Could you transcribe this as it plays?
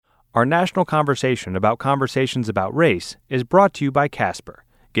Our national conversation about conversations about race is brought to you by Casper.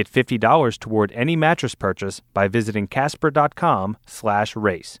 Get $50 toward any mattress purchase by visiting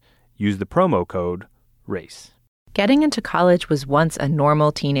casper.com/race. Use the promo code RACE. Getting into college was once a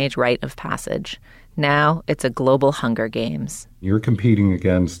normal teenage rite of passage. Now it's a global Hunger Games. You're competing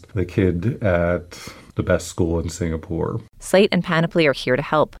against the kid at the best school in Singapore. Slate and Panoply are here to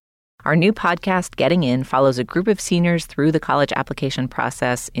help. Our new podcast, Getting In, follows a group of seniors through the college application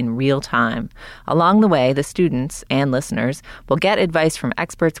process in real time. Along the way, the students and listeners will get advice from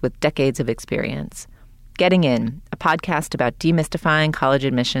experts with decades of experience. Getting In, a podcast about demystifying college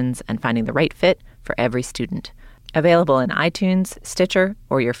admissions and finding the right fit for every student. Available in iTunes, Stitcher,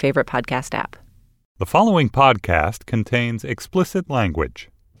 or your favorite podcast app. The following podcast contains explicit language.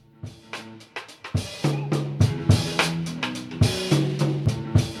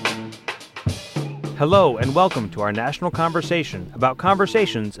 Hello and welcome to our national conversation about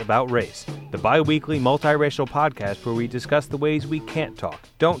conversations about race, the bi-weekly multiracial podcast where we discuss the ways we can't talk,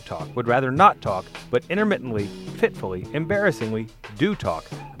 don't talk, would rather not talk, but intermittently, fitfully, embarrassingly do talk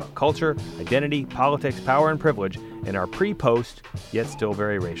about culture, identity, politics, power, and privilege in our pre-post, yet still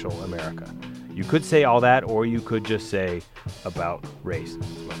very racial America. You could say all that, or you could just say about race.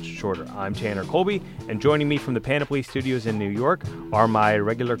 It's much shorter. I'm Tanner Colby, and joining me from the Panoply Studios in New York are my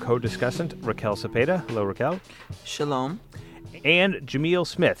regular co-discussant, Raquel Cepeda. Hello, Raquel. Shalom. And Jamil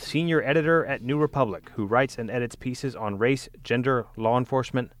Smith, senior editor at New Republic, who writes and edits pieces on race, gender, law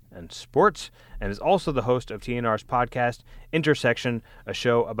enforcement, and sports, and is also the host of TNR's podcast, Intersection, a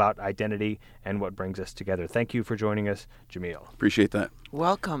show about identity and what brings us together. Thank you for joining us, Jamil. Appreciate that.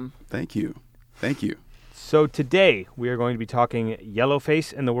 Welcome. Thank you. Thank you. So today we are going to be talking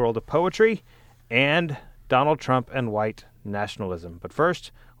yellowface in the world of poetry and Donald Trump and white nationalism. But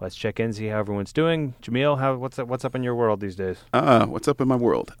first, let's check in, see how everyone's doing. Jamil, what's up in your world these days? What's up in my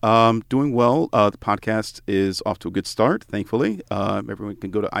world? Doing well. The podcast is off to a good start, thankfully. Everyone can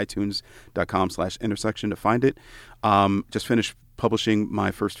go to itunes.com/intersection to find it. Just finished publishing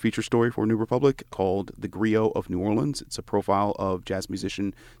my first feature story for New Republic called The Griot of New Orleans. It's a profile of jazz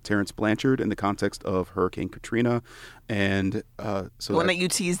musician Terrence Blanchard in the context of Hurricane Katrina. And the one that you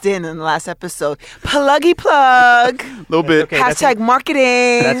teased in the last episode. Pluggy plug. A little bit. Okay, Hashtag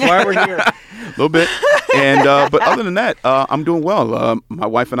marketing. That's why we're here. A little bit. And but other than that, I'm doing well. My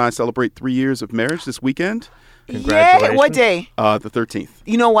wife and I celebrate 3 years of marriage this weekend. Congratulations. Yeah. What day? The 13th.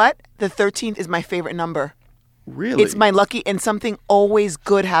 You know what? The 13th is my favorite number. Really? It's my lucky, and something always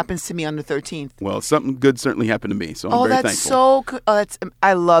good happens to me on the 13th. Well, something good certainly happened to me, so I'm very that's thankful. so good.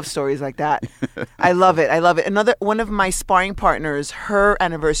 I love stories like that. I love it. Another one of my sparring partners, her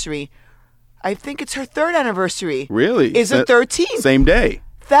anniversary, I think it's her third anniversary. Really? Is the 13th. Same day.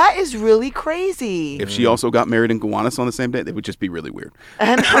 That is really crazy. If she also got married in Gowanus on the same day, that would just be really weird.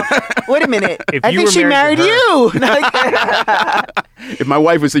 And, wait a minute. If I you think were she married married to you. If my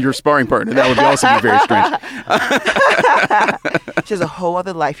wife was your sparring partner, that would also be very strange. She has a whole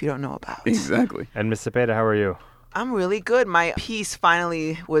other life you don't know about. Exactly. And Ms. Cepeda, how are you? I'm really good. My piece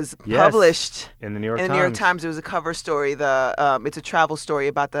finally was Yes. published In the New York in the Times. New York Times. It was a cover story. It's a travel story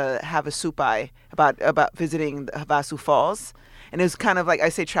about the Havasupai, about visiting the Havasu Falls. And it was kind of like, I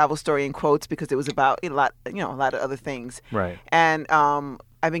say travel story in quotes because it was about a lot of other things. Right. And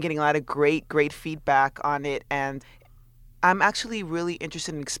I've been getting a lot of great feedback on it. And I'm actually really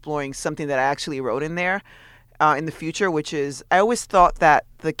interested in exploring something that I actually wrote in there in the future, which is I always thought that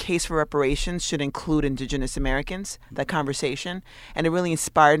the case for reparations should include Indigenous Americans, that conversation. And it really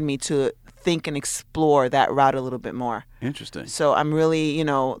inspired me to think and explore that route a little bit more. Interesting. So I'm really,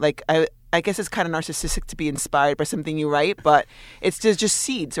 I guess it's kind of narcissistic to be inspired by something you write, but it's just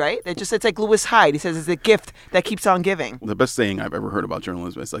seeds, right? It's like Lewis Hyde. He says it's a gift that keeps on giving. The best saying I've ever heard about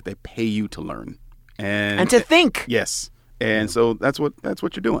journalism is like they pay you to learn And to think. Yes. And so that's what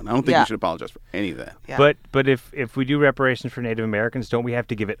you're doing. I don't think you should apologize for any of that. Yeah. But if we do reparations for Native Americans, don't we have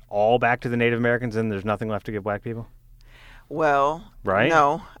to give it all back to the Native Americans and there's nothing left to give black people? Well, Right?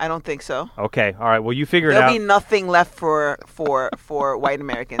 No, I don't think so. Okay. All right. Well, you figure it There'll out. be nothing left for white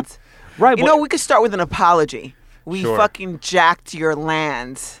Americans. Right. We could start with an apology. We Sure. fucking jacked your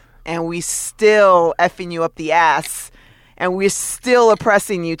land, and we still effing you up the ass, and we're still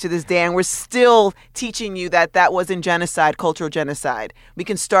oppressing you to this day, and we're still teaching you that wasn't genocide, cultural genocide. We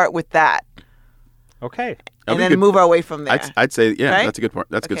can start with that. Okay. And then move our way from there. I'd say, yeah, Right? that's a good part.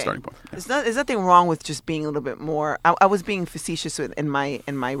 That's a good Okay. starting point. There's nothing wrong with just being a little bit more. I was being facetious in my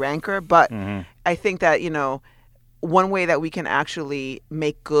rancor, but I think that one way that we can actually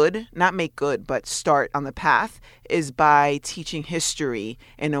but start on the path is by teaching history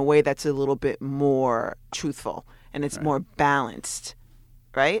in a way that's a little bit more truthful and it's more balanced.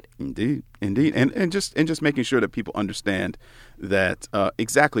 right? Indeed, and just making sure that people understand that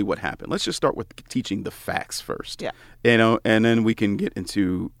exactly what happened. Let's just start with teaching the facts first. Yeah. And then we can get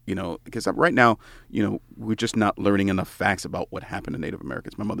into, because right now, we're just not learning enough facts about what happened to Native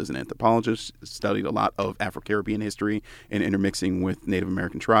Americans. My mother's an anthropologist, studied a lot of Afro-Caribbean history and intermixing with Native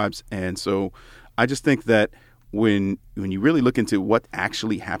American tribes, and so I just think that when you really look into what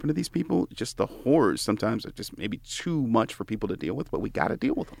actually happened to these people, just the horrors sometimes are just maybe too much for people to deal with, but we got to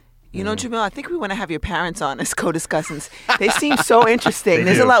deal with them. You know, Jamil, I think we want to have your parents on as co-discussants. They seem so interesting.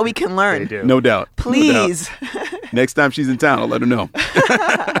 There's a lot we can learn. They do. No doubt. Please. No doubt. Next time she's in town, I'll let her know.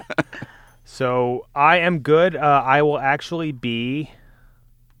 So I am good. I will actually be.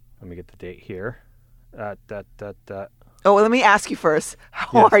 Let me get the date here. Oh, well, let me ask you first.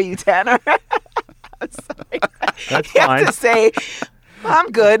 How are you, Tanner? I'm sorry. That's You fine. have to say,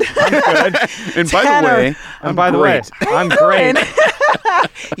 I'm good. Good. And Tanner. by the way, I'm great.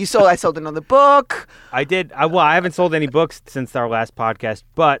 I sold another book. I did. I haven't sold any books since our last podcast,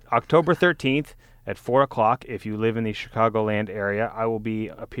 but October 13th at 4 o'clock, if you live in the Chicagoland area, I will be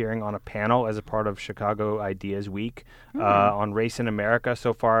appearing on a panel as a part of Chicago Ideas Week on race in America.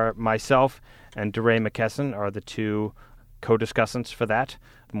 So far, myself and DeRay McKesson are the two co-discussants for that.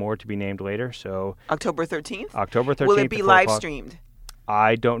 More to be named later. So October 13th? October 13th. Will it be at 4 live o'clock. streamed?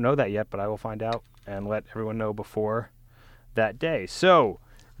 I don't know that yet, but I will find out and let everyone know before that day. So,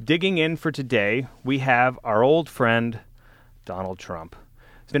 digging in for today, we have our old friend, Donald Trump.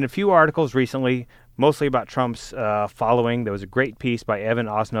 There's been a few articles recently, mostly about Trump's following. There was a great piece by Evan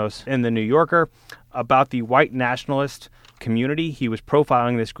Osnos in The New Yorker about the white nationalist community. He was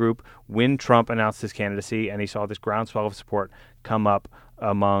profiling this group when Trump announced his candidacy, and he saw this groundswell of support come up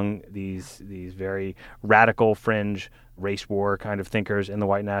among these very radical fringe race war kind of thinkers in the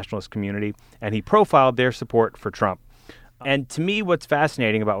white nationalist community, and he profiled their support for Trump. And to me, what's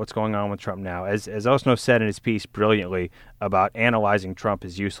fascinating about what's going on with Trump now, as Osnos said in his piece brilliantly about analyzing Trump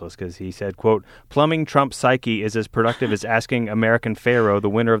is useless, because he said, quote, "Plumbing Trump's psyche is as productive as asking American Pharaoh, the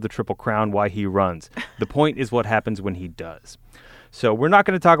winner of the Triple Crown, why he runs. The point is what happens when he does." So we're not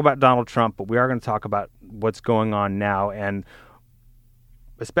going to talk about Donald Trump, but we are going to talk about what's going on now, and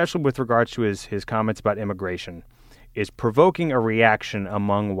especially with regards to his comments about immigration, is provoking a reaction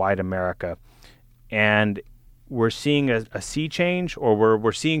among white America. And we're seeing a sea change, or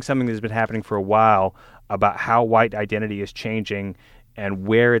we're seeing something that's been happening for a while about how white identity is changing and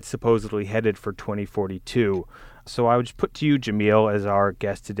where it's supposedly headed for 2042. So I would just put to you, Jamil, as our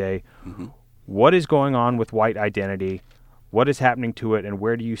guest today, what is going on with white identity? What is happening to it, and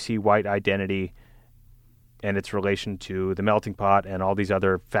where do you see white identity and its relation to the melting pot and all these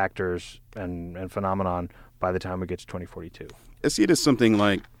other factors and phenomenon by the time we get to 2042? I see it as something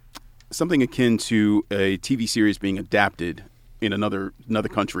akin to a TV series being adapted in another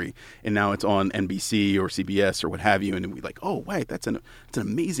country, and now it's on NBC or CBS or what have you, and we like, oh wait, that's an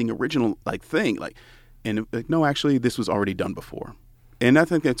amazing original thing, no, actually this was already done before. And I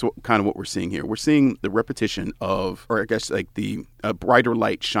think that's kind of what we're seeing here. We're seeing the repetition of, or I guess the brighter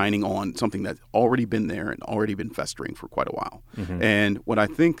light shining on something that's already been there and already been festering for quite a while. Mm-hmm. And what I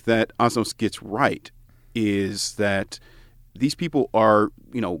think that Osnos gets right is that these people are,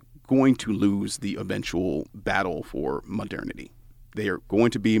 going to lose the eventual battle for modernity. They are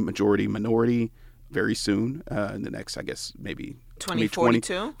going to be majority-minority very soon in the next, I guess, maybe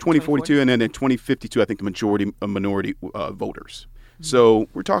 2042, and then in 2052, I think the majority of minority voters. So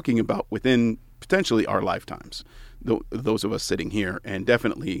we're talking about within potentially our lifetimes, those of us sitting here, and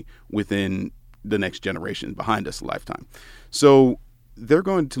definitely within the next generation behind us lifetime. So they're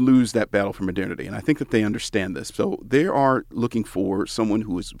going to lose that battle for modernity, and I think that they understand this. So they are looking for someone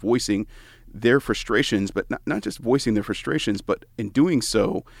who is voicing their frustrations, but not just voicing their frustrations, but in doing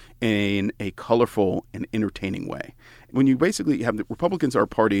so in a colorful and entertaining way. When you basically have the Republicans are a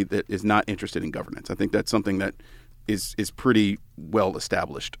party that is not interested in governance. I think that's something that is pretty well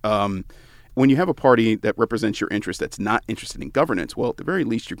established. When you have a party that represents your interest that's not interested in governance, well, at the very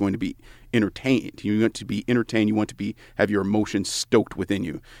least, you're going to be entertained. You want to be entertained. You want to have your emotions stoked within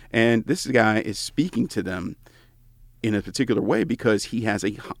you. And this guy is speaking to them in a particular way because he has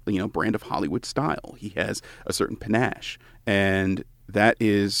a brand of Hollywood style. He has a certain panache, and that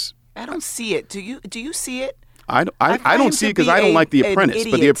is. I don't see it. Do you see it? I don't see it because I don't like The Apprentice,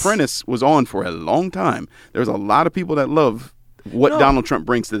 but The Apprentice was on for a long time. There's a lot of people that love what Donald Trump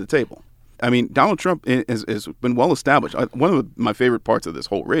brings to the table. I mean, Donald Trump has been well established. One of my favorite parts of this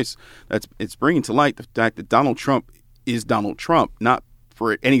whole race, it's bringing to light the fact that Donald Trump is Donald Trump, not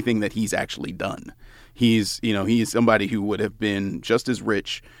for anything that he's actually done. He is somebody who would have been just as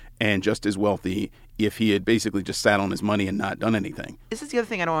rich and just as wealthy if he had basically just sat on his money and not done anything. This is the other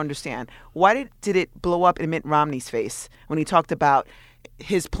thing I don't understand. Why did it blow up in Mitt Romney's face when he talked about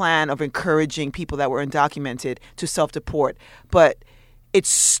his plan of encouraging people that were undocumented to self-deport? But it's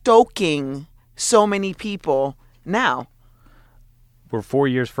stoking so many people now. We're 4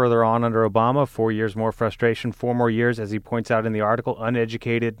 years further on under Obama, 4 years more frustration, 4 more years, as he points out in the article,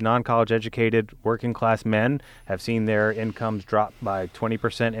 uneducated, non-college educated, working class men have seen their incomes drop by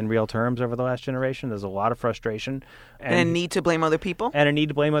 20% in real terms over the last generation. There's a lot of frustration. And a need to blame other people? And a need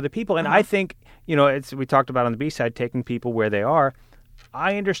to blame other people. And I think, we talked about on the B-side, taking people where they are.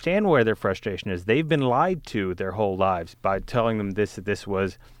 I understand where their frustration is. They've been lied to their whole lives by telling them this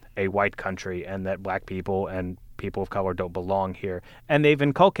was a white country and that black people and people of color don't belong here. And they've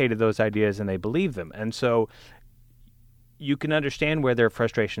inculcated those ideas and they believe them. And so you can understand where their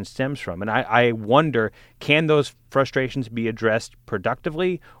frustration stems from. And I wonder, can those frustrations be addressed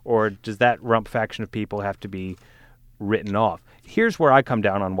productively, or does that rump faction of people have to be written off? Here's where I come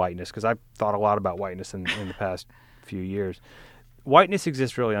down on whiteness, because I've thought a lot about whiteness in the past few years. Whiteness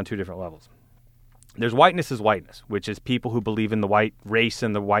exists really on two different levels. There's whiteness as whiteness, which is people who believe in the white race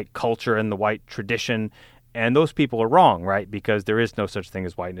and the white culture and the white tradition. And those people are wrong, right? Because there is no such thing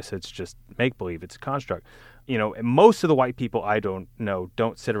as whiteness. It's just make-believe. It's a construct. Most of the white people I don't know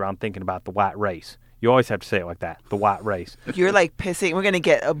don't sit around thinking about the white race. You always have to say it like that, the white race. You're like pissing. We're going to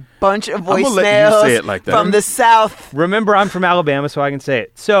get a bunch of I'm gonna let you say it like voicemails that. from the South. Remember, I'm from Alabama, so I can say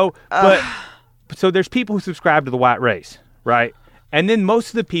it. So there's people who subscribe to the white race, right? And then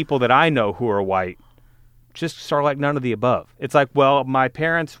most of the people that I know who are white just sort of like none of the above. It's like, well, my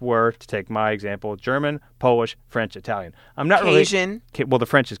parents were, to take my example, German, Polish, French, Italian. I'm not Cajun. Well, the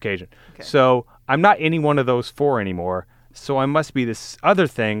French is Cajun. Okay. So I'm not any one of those four anymore. So I must be this other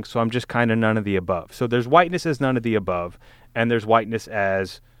thing. So I'm just kind of none of the above. So there's whiteness as none of the above, and there's whiteness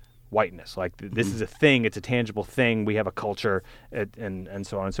as whiteness. Like this is a thing. It's a tangible thing. We have a culture, and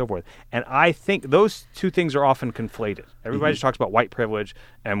so on and so forth. And I think those two things are often conflated. Everybody just talks about white privilege,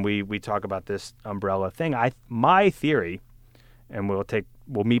 and we talk about this umbrella thing. My theory, and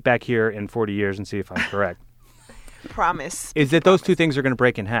we'll meet back here in 40 years and see if I'm correct. Promise. Is that those two things are going to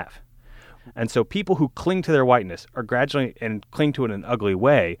break in half. And so people who cling to their whiteness are gradually, and cling to it in an ugly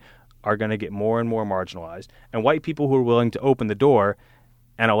way, are going to get more and more marginalized. And white people who are willing to open the door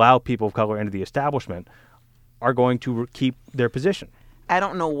and allow people of color into the establishment are going to keep their position. I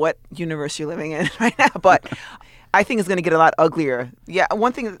don't know what universe you're living in right now, but I think it's going to get a lot uglier. Yeah,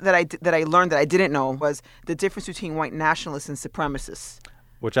 one thing that I learned that I didn't know was the difference between white nationalists and supremacists.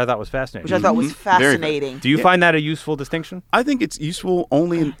 Which I thought was fascinating. Which I thought was fascinating. Do you find that a useful distinction? I think it's useful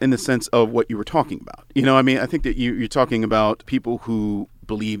only in the sense of what you were talking about. I think that you're talking about people who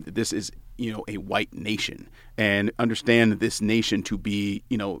believe that this is, a white nation and understand this nation to be,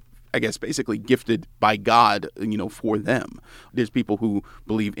 I guess basically gifted by God, for them. There's people who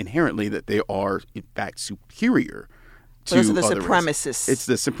believe inherently that they are, in fact, superior to those are the other supremacists. races. It's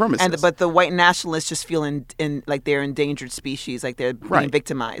the supremacists. But the white nationalists just feel in like they're endangered species, like they're being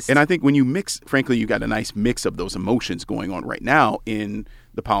victimized. And I think when you mix, frankly, you got a nice mix of those emotions going on right now in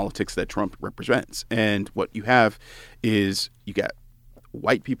the politics that Trump represents. And what you have is you got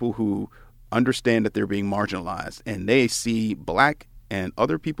white people who understand that they're being marginalized, and they see black and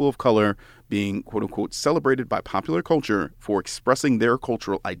other people of color being, quote unquote, celebrated by popular culture for expressing their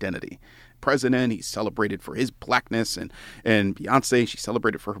cultural identity. President, he's celebrated for his blackness, and Beyonce, she's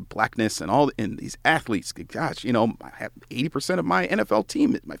celebrated for her blackness, and these athletes, gosh, 80% of my NFL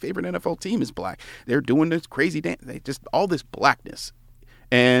team, my favorite NFL team is black. They're doing this crazy dance. They just all this blackness.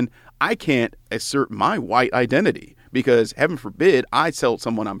 And I can't assert my white identity because, heaven forbid, I tell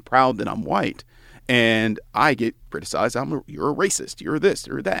someone I'm proud that I'm white, and I get criticized. You're a racist. You're this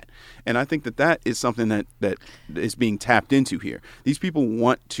or that. And I think that is something that is being tapped into here. These people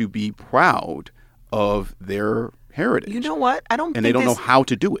want to be proud of their heritage. You know what? And they don't know how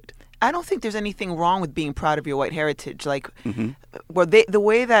to do it. I don't think there's anything wrong with being proud of your white heritage. Like, the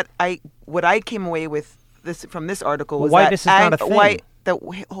way that what I came away with from this article was whiteness that is not a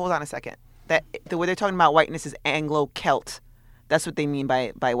thing. Hold on a second. That the way they're talking about whiteness is Anglo-Celt. That's what they mean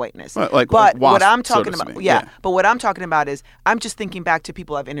by whiteness. But what I'm talking so about, yeah. But what I'm talking about is I'm just thinking back to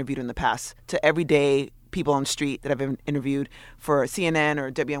people I've interviewed in the past, to everyday people on the street that I've interviewed for CNN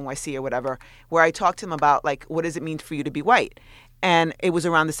or WNYC or whatever, where I talked to them about, like, what does it mean for you to be white? And it was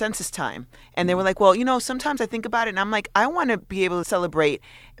around the census time. And they were like, well, sometimes I think about it and I'm like, I want to be able to celebrate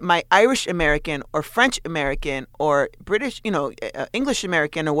my Irish American or French American or British, English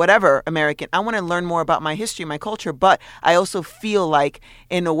American or whatever American. I want to learn more about my history, my culture. But I also feel like,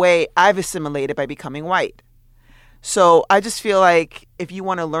 in a way, I've assimilated by becoming white. So I just feel like if you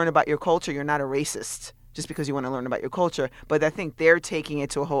want to learn about your culture, you're not a racist just because you want to learn about your culture. But I think they're taking it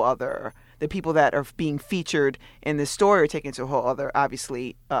to a whole other, the people that are being featured in this story are taking it to a whole other,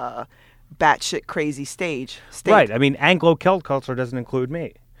 obviously, batshit crazy state. Right. I mean, Anglo-Celt culture doesn't include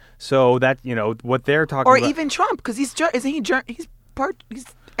me. So that, what they're talking or about. Or even Trump, because his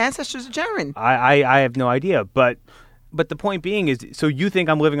ancestors are German. I have no idea. But the point being is, so you think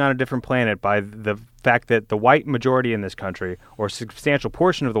I'm living on a different planet by the fact that the white majority in this country, or a substantial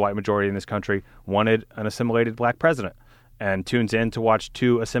portion of the white majority in this country, wanted an assimilated black president and tunes in to watch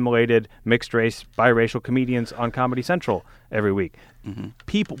 2 assimilated, mixed-race, biracial comedians on Comedy Central every week.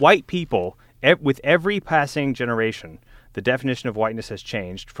 Mm-hmm. White people, with every passing generation, the definition of whiteness has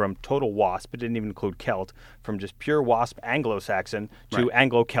changed from total WASP, it didn't even include Celt, from just pure WASP Anglo-Saxon to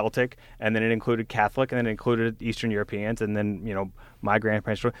Anglo-Celtic, and then it included Catholic, and then it included Eastern Europeans, and then, my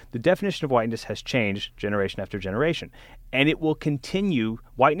grandparents. The definition of whiteness has changed generation after generation, and it will continue.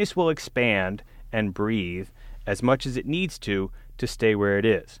 Whiteness will expand and breathe as much as it needs to stay where it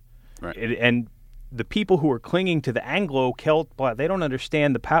is. Right. And the people who are clinging to the Anglo-Celt, they don't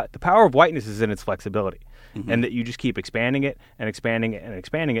understand the power of whiteness is in its flexibility. Mm-hmm. And that you just keep expanding it and expanding it and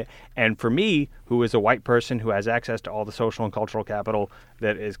expanding it. And for me, who is a white person who has access to all the social and cultural capital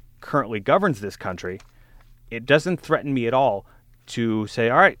that is currently governs this country, it doesn't threaten me at all to say,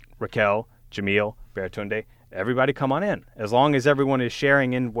 all right, Raquel, Jamil, Baratunde, everybody come on in. As long as everyone is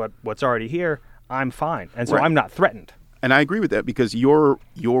sharing in what's already here, I'm fine. And so I'm not threatened. And I agree with that because your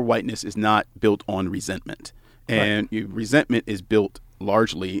whiteness is not built on resentment. And resentment is built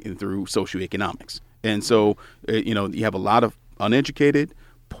largely through socioeconomics. And so, you have a lot of uneducated,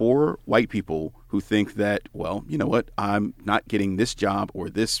 poor white people who think that, well, you know what, I'm not getting this job or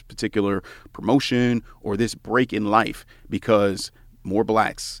this particular promotion or this break in life because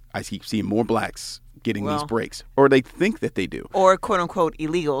I keep seeing more blacks getting these breaks. Or they think that they do. Or, quote unquote,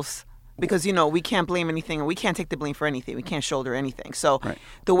 illegals. Because, we can't blame anything and we can't take the blame for anything. We can't shoulder anything. So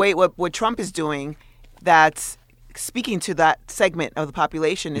the way what Trump is doing, that's speaking to that segment of the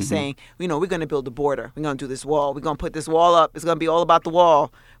population is saying, we're going to build a border. We're going to do this wall. We're going to put this wall up. It's going to be all about the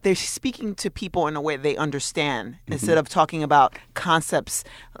wall. They're speaking to people in a way they understand instead of talking about concepts,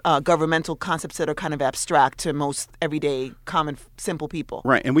 governmental concepts that are kind of abstract to most everyday, common, simple people.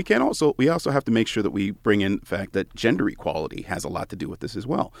 Right. And we also have to make sure that we bring in the fact that gender equality has a lot to do with this as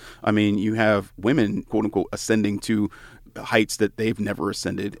well. I mean, you have women, quote unquote, ascending to heights that they've never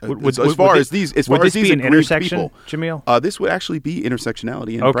ascended. As far as these an intersection, people, Jamil? This would actually be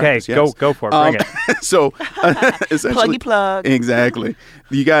intersectionality in okay, practice. Yes. Go for it. Bring it. So essentially, plug. Exactly.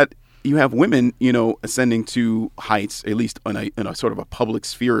 You have women, ascending to heights, at least in a sort of a public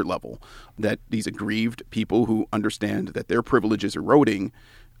sphere level, that these aggrieved people who understand that their privilege is eroding,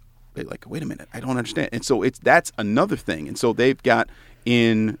 they're like, wait a minute, I don't understand. And so that's another thing. And so they've got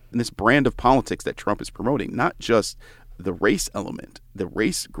in this brand of politics that Trump is promoting, not just the race element, the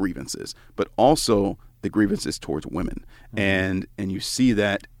race grievances, but also the grievances towards women. Mm-hmm. And you see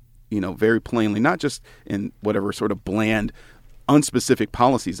that, very plainly, not just in whatever sort of bland, unspecific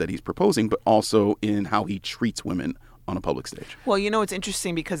policies that he's proposing, but also in how he treats women on a public stage. Well, it's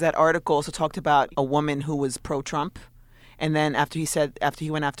interesting because that article also talked about a woman who was pro-Trump. And then after he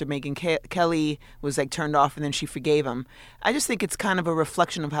went after Megyn Kelly, was turned off, and then she forgave him. I just think it's kind of a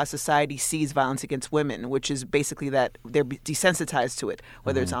reflection of how society sees violence against women, which is basically that they're desensitized to it,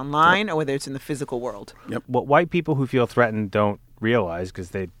 whether it's online or whether it's in the physical world. Yep. What white people who feel threatened don't realize,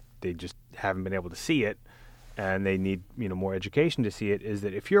 because they just haven't been able to see it, and they need more education to see it, is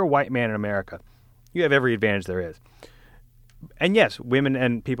that if you're a white man in America, you have every advantage there is. And yes, women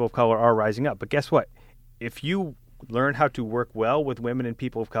and people of color are rising up, but guess what? If you learn how to work well with women and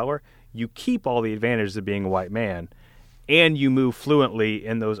people of color, you keep all the advantages of being a white man, and you move fluently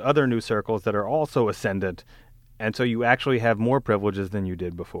in those other new circles that are also ascendant, and so you actually have more privileges than you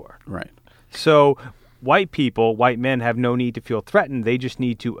did before. Right. So white men have no need to feel threatened. They just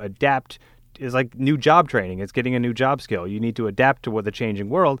need to adapt. It's like new job training. It's getting a new job skill. You need to adapt to the changing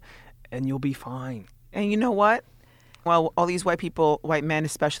world, and you'll be fine. And you know what? While all these white men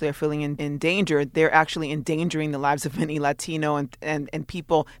especially, are feeling in danger, they're actually endangering the lives of many Latino and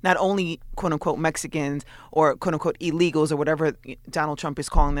people, not only quote-unquote Mexicans or quote-unquote illegals or whatever Donald Trump is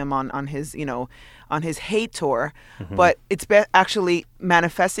calling them on his hate tour, but it's actually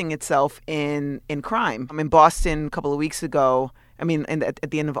manifesting itself in crime. In Boston a couple of weeks ago, at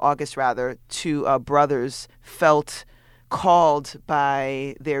the end of August rather, two brothers felt called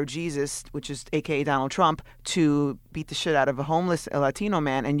by their Jesus, which is AKA Donald Trump, to beat the shit out of a homeless Latino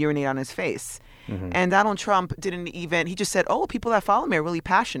man and urinate on his face. And Donald Trump he just said, oh, people that follow me are really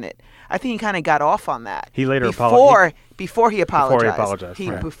passionate. I think he kind of got off on that. He later apologized. Before he apologized.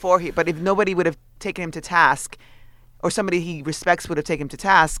 Right. But if nobody would have taken him to task, or somebody he respects would have taken him to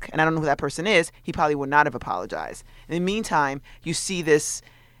task, and I don't know who that person is, he probably would not have apologized. In the meantime, you see this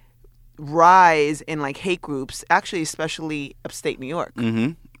rise in like hate groups, actually, especially upstate New York.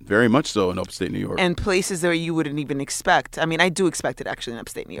 Mm-hmm. Very much so in upstate New York. And places where you wouldn't even expect. I mean, I do expect it actually in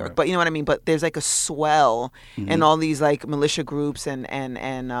upstate New York, Right. but you know what I mean? But there's like a swell in all these like militia groups and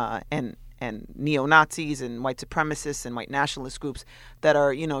neo-Nazis and white supremacists and white nationalist groups that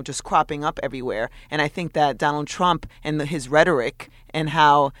are, you know, just cropping up everywhere. And I think that Donald Trump and his rhetoric and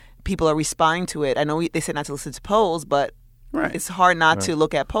how people are responding to it, I know they said not to listen to polls, but Right. it's hard not to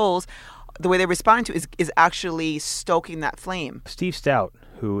look at polls. The way they're responding to it is actually stoking that flame. Steve Stout,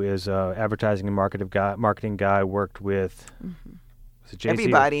 who is an advertising and marketing guy, worked with was it Jay-Z?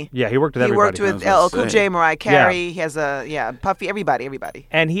 Everybody. Yeah, he worked with He everybody. worked with I was LL gonna Cool say. J, Mariah Carey. He has Puffy, everybody.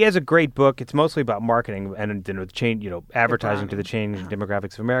 And he has a great book. It's mostly about marketing and advertising to the changing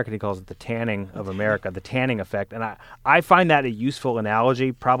demographics of America. And he calls it the tanning of America, the tanning effect. And I find that a useful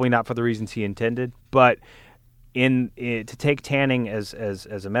analogy, probably not for the reasons he intended, but to take tanning as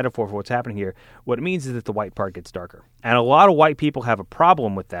a metaphor for what's happening here, what it means is that the white part gets darker. And a lot of white people have a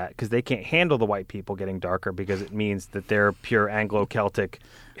problem with that because they can't handle the white people getting darker because it means that their pure Anglo-Celtic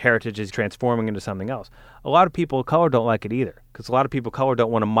heritage is transforming into something else. A lot of people of color don't like it either because a lot of people of color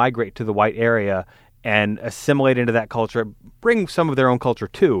don't want to migrate to the white area and assimilate into that culture, bring some of their own culture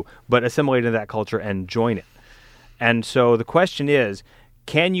too, but assimilate into that culture and join it. And so the question is,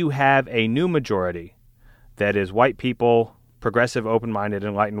 can you have a new majority that is white people, progressive, open-minded,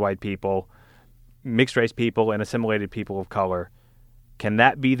 enlightened white people, mixed-race people, and assimilated people of color? Can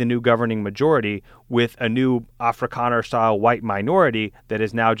that be the new governing majority with a new Afrikaner-style white minority that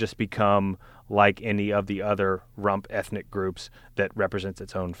has now just become like any of the other rump ethnic groups that represents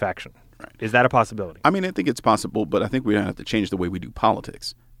its own faction? Right. Is that a possibility? I mean, I think it's possible, but I think we're going to have to change the way we do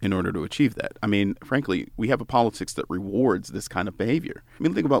politics in order to achieve that. I mean, frankly, we have a politics that rewards this kind of behavior. I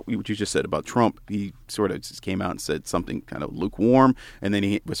mean, think about what you just said about Trump. He sort of just came out and said something kind of lukewarm, and then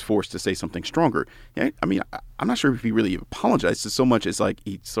he was forced to say something stronger. Yeah, I mean, I'm not sure if he really apologized so much as like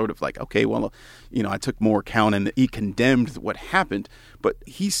he sort of like, okay, well, you know, I took more account and he condemned what happened, but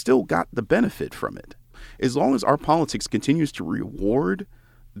he still got the benefit from it. As long as our politics continues to reward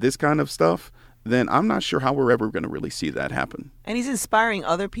this kind of stuff, then I'm not sure how we're ever going to really see that happen. And he's inspiring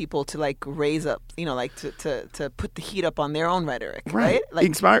other people to like raise up, you know, like to put the heat up on their own rhetoric, right?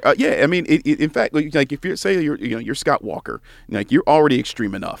 Like, Yeah, I mean, in fact, like if you're Scott Walker, like you're already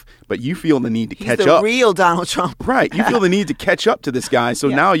extreme enough, but you feel the need to catch he's the up. real Donald Trump, Right? You feel the need to catch up to this guy, so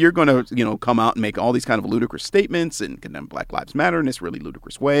now you're going to, come out and make all these kind of ludicrous statements and condemn Black Lives Matter in this really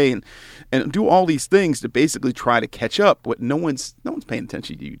ludicrous way, and do all these things to basically try to catch up. But no one's paying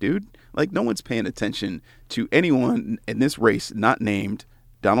attention to you, dude. Like, no one's paying attention to anyone in this race not named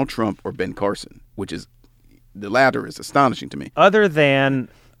Donald Trump or Ben Carson, which is, the latter is astonishing to me. Other than,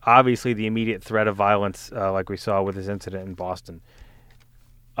 obviously, the immediate threat of violence, like we saw with this incident in Boston,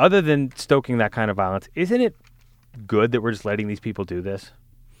 other than stoking that kind of violence, isn't it good that we're just letting these people do this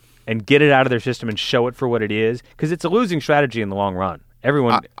and get it out of their system and show it for what it is? Because it's a losing strategy in the long run.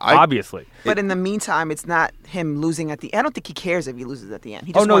 Everyone, obviously. But in the meantime, it's not him losing at the end. I don't think he cares if he loses at the end.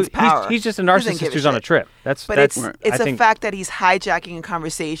 He just wants power. He's just a narcissist who's on a trip. It's a fact that he's hijacking a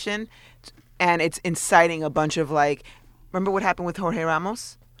conversation and it's inciting a bunch of like, remember what happened with Jorge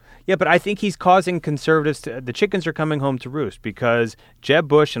Ramos? Yeah, but I think he's causing conservatives the chickens are coming home to roost because Jeb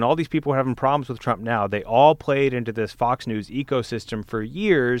Bush and all these people who are having problems with Trump now, they all played into this Fox News ecosystem for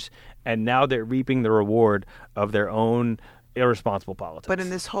years, and now they're reaping the reward of their own irresponsible politics. But in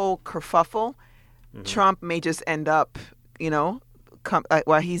this whole kerfuffle, Trump may just end up,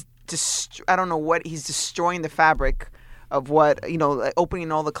 while he's I don't know what, he's destroying the fabric of what,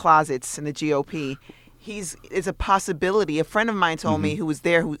 opening all the closets in the GOP. It's a possibility. A friend of mine told me who was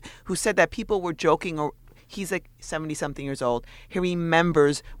there who said that people were joking, or he's like 70-something years old. He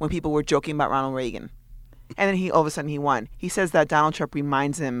remembers when people were joking about Ronald Reagan. And then all of a sudden he won. He says that Donald Trump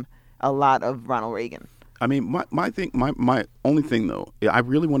reminds him a lot of Ronald Reagan. I mean, my only thing, though, I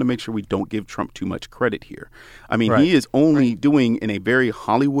really want to make sure we don't give Trump too much credit here. I mean, he is only doing in a very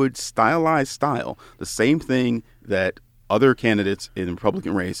Hollywood stylized style the same thing that other candidates in the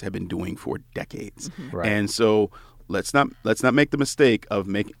Republican race have been doing for decades. Right. And so let's not make the mistake of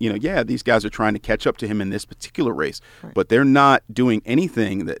making, these guys are trying to catch up to him in this particular race, but they're not doing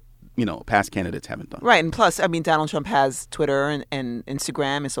anything that, past candidates haven't done. Right, and plus, I mean, Donald Trump has Twitter and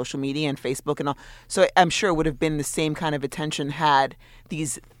Instagram and social media and Facebook and all. So I'm sure it would have been the same kind of attention had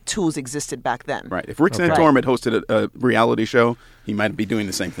these tools existed back then. Right. If Rick Santorum had hosted a reality show, he might be doing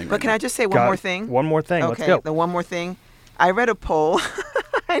the same thing. But can I just say one more thing? One more thing. Okay, Let's go. the one more thing. I read a poll.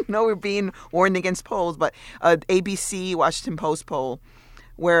 I know we're being warned against polls, but ABC Washington Post poll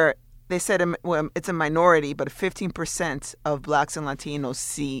where they said it's a minority, but 15% of blacks and Latinos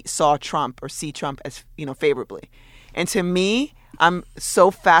see Trump as favorably. And to me, I'm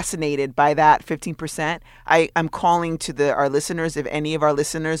so fascinated by that 15%. I'm calling to our listeners. If any of our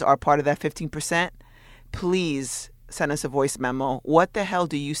listeners are part of that 15%, please send us a voice memo. What the hell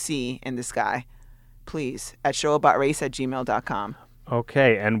do you see in this guy? Please, at showaboutrace@gmail.com.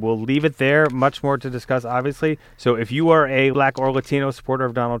 Okay, and we'll leave it there. Much more to discuss, obviously. So if you are a Black or Latino supporter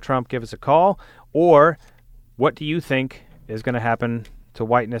of Donald Trump, give us a call. Or what do you think is going to happen to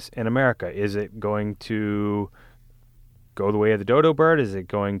whiteness in America? Is it going to go the way of the dodo bird? Is it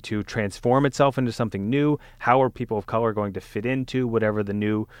going to transform itself into something new? How are people of color going to fit into whatever the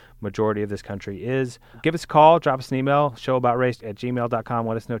new majority of this country is? Give us a call. Drop us an email, showaboutrace@gmail.com.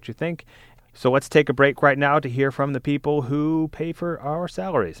 Let us know what you think. So let's take a break right now to hear from the people who pay for our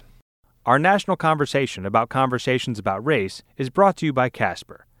salaries. Our national conversation about conversations about race is brought to you by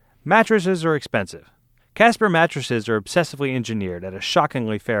Casper. Mattresses are expensive. Casper mattresses are obsessively engineered at a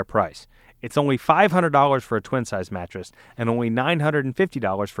shockingly fair price. It's only $500 for a twin-size mattress and only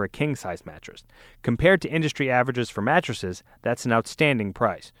 $950 for a king-size mattress. Compared to industry averages for mattresses, that's an outstanding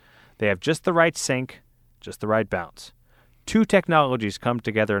price. They have just the right sink, just the right bounce. Two technologies come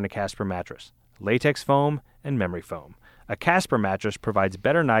together in a Casper mattress: latex foam and memory foam. A Casper mattress provides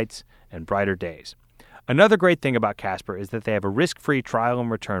better nights and brighter days. Another great thing about Casper is that they have a risk-free trial and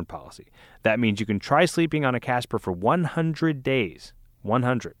return policy. That means you can try sleeping on a Casper for 100 days,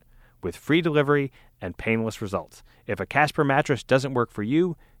 100, with free delivery and painless results. If a Casper mattress doesn't work for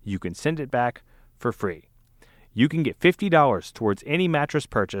you, you can send it back for free. You can get $50 towards any mattress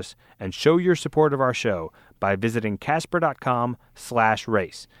purchase and show your support of our show by visiting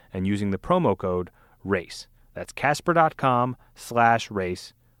casper.com/race and using the promo code RACE. That's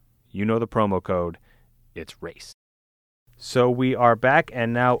casper.com/race. You know the promo code. It's RACE. So we are back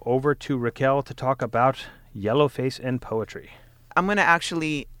and now over to Raquel to talk about yellowface and poetry. I'm going to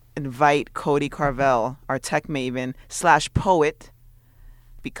actually invite Cody Carvel, our tech maven /poet,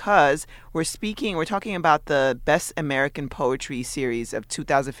 because we're talking about the Best American Poetry series of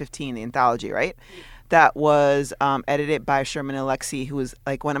 2015, the anthology, right? That was edited by Sherman Alexie, who is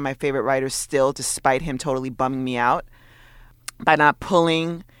like one of my favorite writers still, despite him totally bumming me out by not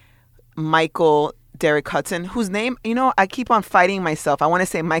pulling Michael Derek Hudson, whose name, I keep on fighting myself. I want to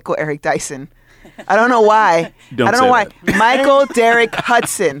say Michael Eric Dyson. I don't know why. I don't know why. Michael Derek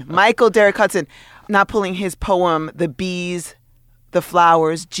Hudson, not pulling his poem, The Bees, The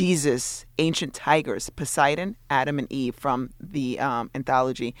Flowers, Jesus, Ancient Tigers, Poseidon, Adam and Eve from the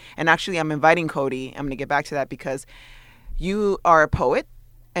anthology. And actually, I'm inviting Cody. I'm going to get back to that because you are a poet,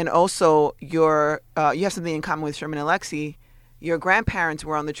 and also you have something in common with Sherman Alexie. Your grandparents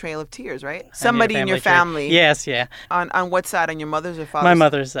were on the Trail of Tears, right? Somebody in your family. Yes, yeah. On what side? On your mother's or father's? My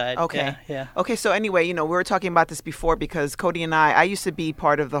mother's side. Okay. Yeah. Okay, so anyway, we were talking about this before because Cody and I used to be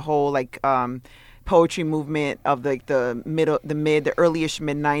part of the whole poetry movement of the early-ish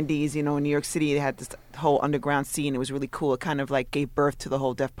mid-90s. In New York City, they had this whole underground scene. It was really cool. It kind of gave birth to the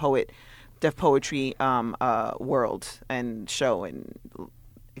whole deaf poetry world and show and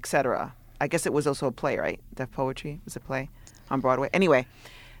etc. I guess it was also a play, right? Deaf poetry was a play on Broadway. Anyway,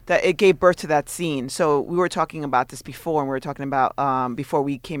 that it gave birth to that scene. So we were talking about this before, and we were talking about before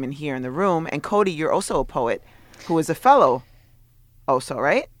we came in here in the room. And Cody, you're also a poet who is a fellow also,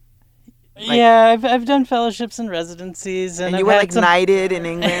 right? Yeah, I've done fellowships and residencies, and you were knighted in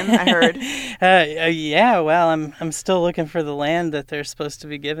England, I heard. Yeah, well, I'm still looking for the land that they're supposed to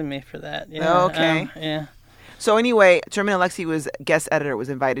be giving me for that. Yeah, okay. Yeah. So anyway, Sherman Alexie was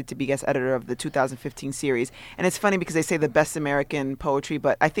invited to be guest editor of the 2015 series. And it's funny because they say the best American poetry,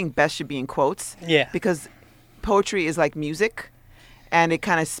 but I think best should be in quotes. Yeah. Because poetry is like music, and it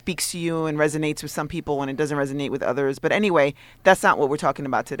kind of speaks to you and resonates with some people and it doesn't resonate with others. But anyway, that's not what we're talking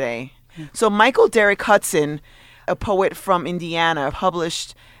about today. So Michael Derek Hudson, a poet from Indiana,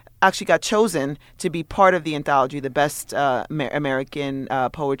 published actually got chosen to be part of the anthology, the Best American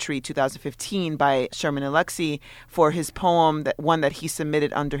Poetry 2015 by Sherman Alexie, for his poem, one that he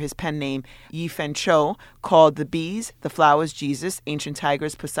submitted under his pen name Yi-Fen Cho, called The Bees, the Flowers, Jesus, Ancient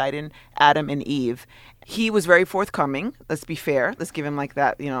Tigers, Poseidon, Adam, and Eve. He was very forthcoming. Let's be fair. Let's give him like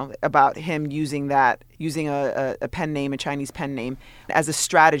that, about him using a pen name, a Chinese pen name, as a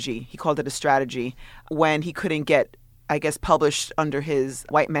strategy. He called it a strategy when he couldn't get, I guess, published under his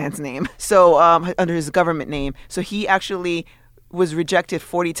white man's name, so under his government name. So he actually was rejected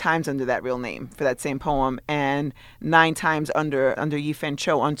 40 times under that real name for that same poem, and 9 times under Yi-Fen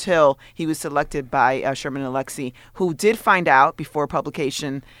Cho, until he was selected by Sherman Alexie, who did find out before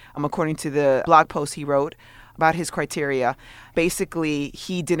publication, according to the blog post he wrote about his criteria. Basically,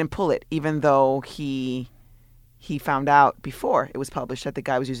 he didn't pull it, even though he found out before it was published that the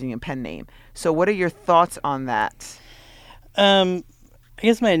guy was using a pen name. So what are your thoughts on that? I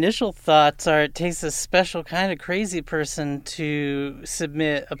guess my initial thoughts are it takes a special kind of crazy person to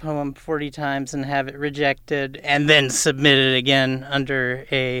submit a poem 40 times and have it rejected and then submit it again under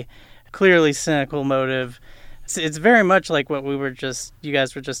a clearly cynical motive. It's very much like what you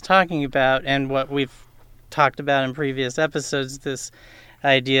guys were just talking about, and what we've talked about in previous episodes, this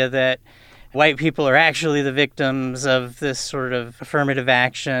idea that white people are actually the victims of this sort of affirmative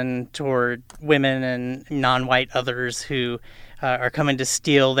action toward women and non-white others who are coming to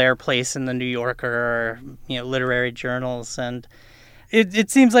steal their place in the New Yorker or literary journals. And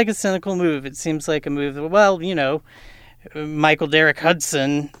it seems like a cynical move. It seems like a move that, well, Michael Derrick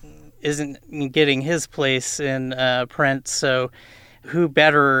Hudson isn't getting his place in print, so who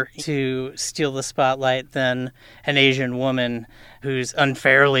better to steal the spotlight than an Asian woman who's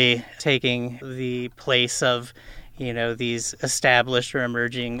unfairly taking the place of, these established or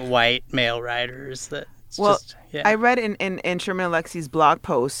emerging white male writers. I read in Sherman Alexie's blog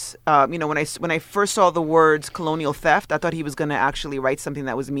posts, when I first saw the words colonial theft, I thought he was going to actually write something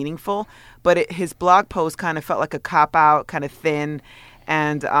that was meaningful. But his blog post kind of felt like a cop-out, kind of thin,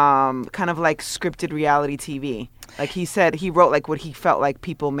 and kind of like scripted reality TV. Like he wrote like what he felt like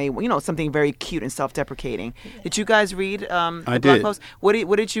people may, something very cute and self-deprecating. Did you guys read the blog post? What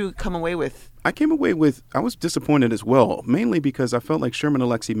did you come away with? I was disappointed as well, mainly because I felt like Sherman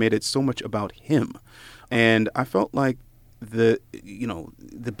Alexie made it so much about him. And I felt like the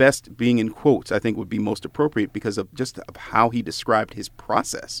best being in quotes, I think would be most appropriate because of how he described his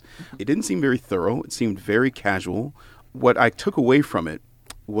process. It didn't seem very thorough. It seemed very casual. What I took away from it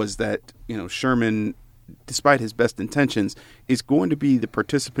was that, Sherman, despite his best intentions, is going to be the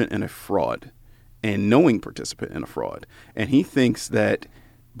participant in a fraud, and knowing participant in a fraud. And he thinks that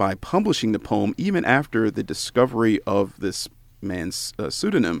by publishing the poem, even after the discovery of this man's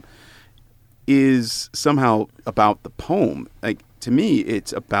pseudonym, is somehow about the poem. Like, to me,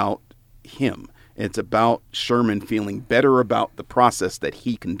 it's about him. It's about Sherman feeling better about the process that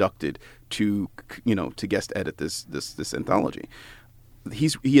he conducted to guest edit this anthology.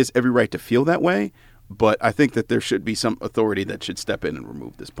 He has every right to feel that way, but I think that there should be some authority that should step in and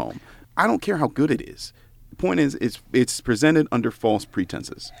remove this poem. I don't care how good it is. The point is, it's presented under false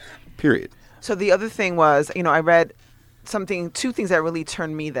pretenses, period. So the other thing was, I read two things that really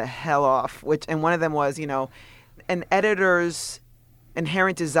turned me the hell off, and one of them was, an editor's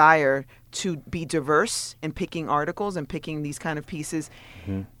inherent desire to be diverse in picking articles and picking these kind of pieces.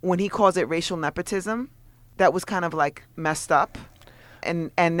 Mm-hmm. When he calls it racial nepotism, that was kind of like messed up.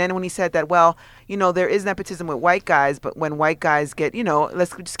 And then when he said that, well, there is nepotism with white guys, but when white guys get,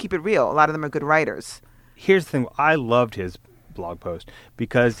 let's just keep it real. A lot of them are good writers. Here's the thing. I loved his blog post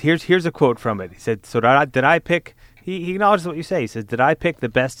because here's a quote from it. He said, so did I pick... He acknowledges what you say. He says, did I pick the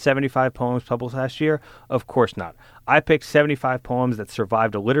best 75 poems published last year? Of course not. I picked 75 poems that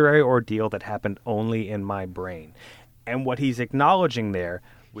survived a literary ordeal that happened only in my brain. And what he's acknowledging there,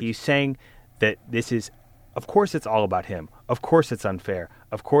 he's saying that this is, of course it's all about him. Of course it's unfair.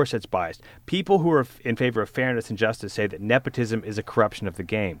 Of course it's biased. People who are in favor of fairness and justice say that nepotism is a corruption of the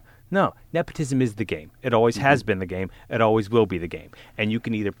game. No, nepotism is the game. It always has been the game. It always will be the game. And you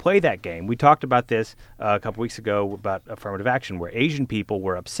can either play that game. We talked about this a couple weeks ago about affirmative action, where Asian people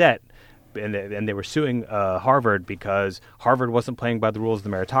were upset and they were suing Harvard because Harvard wasn't playing by the rules of the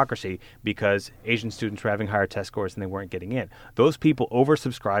meritocracy because Asian students were having higher test scores and they weren't getting in. Those people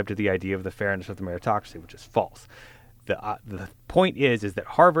oversubscribed to the idea of the fairness of the meritocracy, which is false. The point is that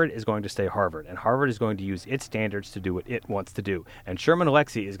Harvard is going to stay Harvard, and Harvard is going to use its standards to do what it wants to do, and Sherman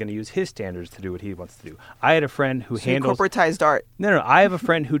Alexie is going to use his standards to do what he wants to do. I had a friend who handles corporatized art. No, I have a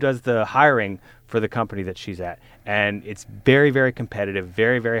friend who does the hiring for the company that she's at, and it's very, very competitive,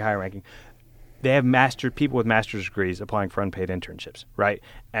 very, very high ranking. they have people with master's degrees applying for unpaid internships, right?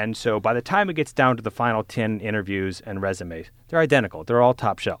 And so by the time it gets down to the final 10 interviews and resumes, they're identical. They're all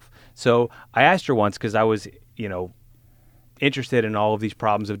top shelf. So I asked her once, because I was, interested in all of these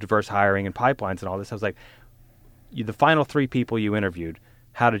problems of diverse hiring and pipelines and all this. I was like, the final 3 people you interviewed,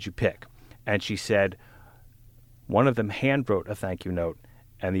 how did you pick? And she said, one of them hand wrote a thank you note,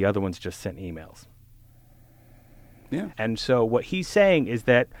 and the other ones just sent emails. Yeah. And so what he's saying is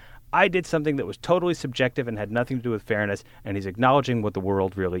that I did something that was totally subjective and had nothing to do with fairness, and he's acknowledging what the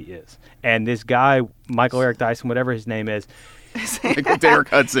world really is. And this guy, Michael Eric Dyson, whatever his name is, Michael Derek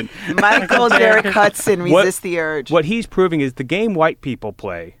Hudson. Michael Derek Hudson, resist the urge. What he's proving is the game white people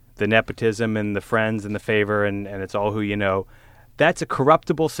play, the nepotism and the friends and the favor and it's all who you know, that's a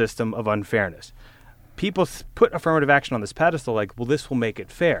corruptible system of unfairness. People put affirmative action on this pedestal like, well, this will make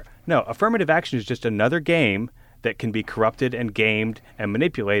it fair. No, affirmative action is just another game that can be corrupted and gamed and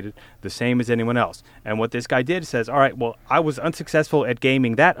manipulated the same as anyone else. And what this guy did says, all right, well, I was unsuccessful at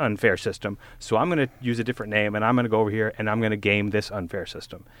gaming that unfair system, so I'm going to use a different name, and I'm going to go over here, and I'm going to game this unfair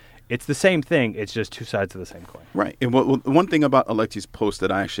system. It's the same thing. It's just two sides of the same coin. Right. And one thing about Alexi's post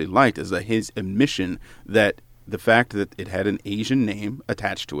that I actually liked is that his admission that the fact that it had an Asian name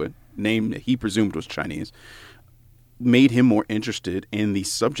attached to it, name that he presumed was Chinese, made him more interested in the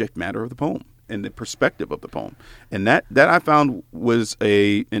subject matter of the poem and the perspective of the poem. And that I found was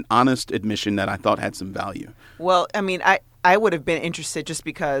an honest admission that I thought had some value. Well, I mean, I would have been interested just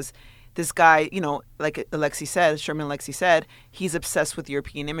because this guy, like Sherman Alexie said, he's obsessed with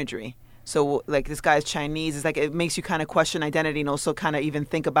European imagery. So, like, this guy's Chinese. It's like it makes you kind of question identity and also kind of even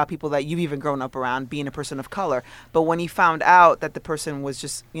think about people that you've even grown up around, being a person of color. But when he found out that the person was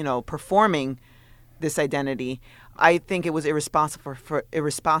just, performing this identity, I think it was irresponsible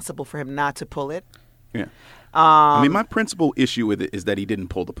for him not to pull it. Yeah. I mean, my principal issue with it is that he didn't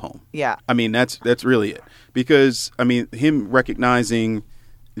pull the poem. Yeah. I mean, that's really it. Because, I mean, him recognizing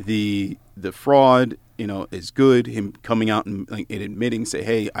the fraud, is good. Him coming out and admitting, say,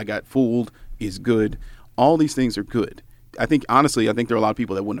 hey, I got fooled is good. All these things are good. I think there are a lot of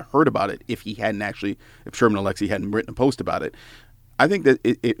people that wouldn't have heard about it if Sherman Alexie hadn't written a post about it. I think that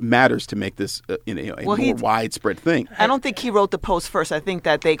it matters to make this more widespread thing. I don't think he wrote the post first. I think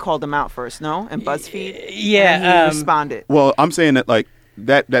that they called him out first, no? And BuzzFeed? Yeah. And he responded. Well, I'm saying that,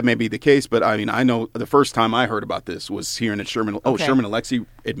 that may be the case, but I mean, I know the first time I heard about this was hearing that Sherman Alexie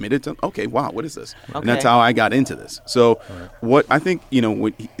admitted to, okay, wow, what is this? Okay. And that's how I got into this. So what I think,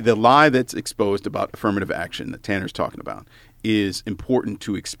 the lie that's exposed about affirmative action that Tanner's talking about is important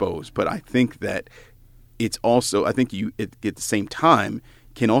to expose. But I think that it's also, at the same time,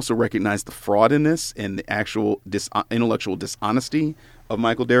 can also recognize the fraud in this and the actual intellectual dishonesty of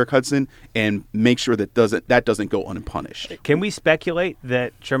Michael Derek Hudson and make sure that doesn't go unpunished. Can we speculate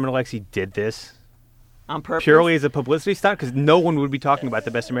that Sherman Alexie did this on purpose, purely as a publicity stunt? Because no one would be talking about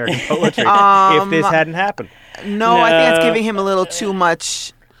the best American poetry if this hadn't happened. No, I think it's giving him a little too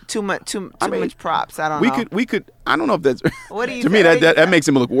much props. I don't know. We could. I don't know if that's. What do you to me, that makes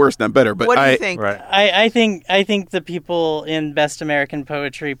him look worse than better. But what do you think? Right. I think the people in Best American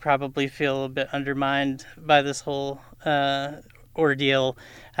Poetry probably feel a bit undermined by this whole ordeal.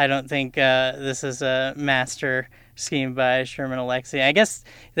 I don't think this is a master scheme by Sherman Alexie. I guess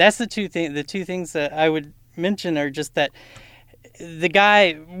that's the two things that I would mention are just that the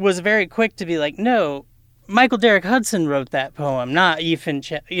guy was very quick to be like, no, Michael Derek Hudson wrote that poem, not Ethan,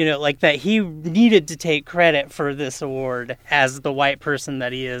 that he needed to take credit for this award as the white person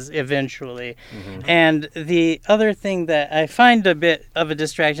that he is eventually. Mm-hmm. And the other thing that I find a bit of a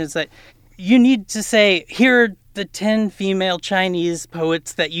distraction is that you need to say, here are the 10 female Chinese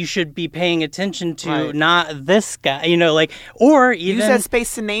poets that you should be paying attention to, right, not this guy, or even... Use that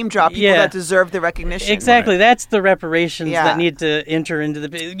space to name drop people that deserve the recognition. Exactly. Right. That's the reparations that need to enter into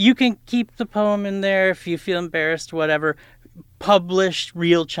the... You can keep the poem in there if you feel embarrassed, whatever. Publish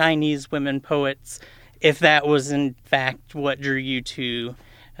real Chinese women poets if that was, in fact, what drew you to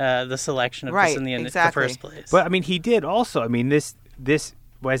the selection of this in the first place. But, I mean, he did also. I mean, this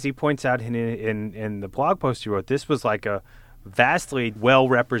as he points out in the blog post he wrote, this was like a vastly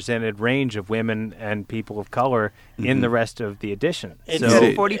well-represented range of women and people of color in the rest of the edition. So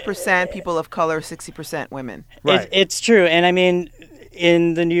 40% people of color, 60% women. Right. It's true. And I mean,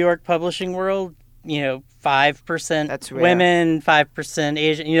 in the New York publishing world, 5% women, 5%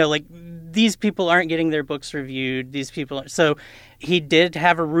 Asian, these people aren't getting their books reviewed. So he did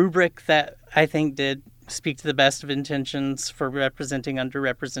have a rubric that I think did speak to the best of intentions for representing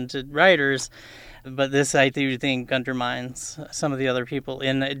underrepresented writers, but this I do think undermines some of the other people.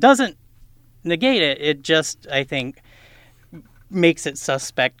 And it doesn't negate it; it just, I think, makes it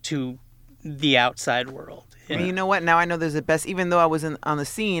suspect to the outside world. And you know what? Now I know there's a best, even though I wasn't on the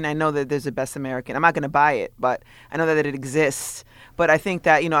scene, I know that there's a Best American. I'm not going to buy it, but I know that it exists. But I think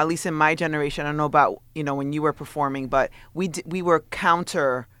that, at least in my generation, I don't know about, when you were performing, but we were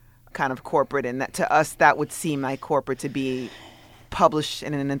counter kind of corporate, and that to us, that would seem like corporate to be published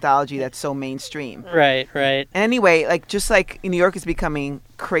in an anthology that's so mainstream. Right. And anyway, just like New York is becoming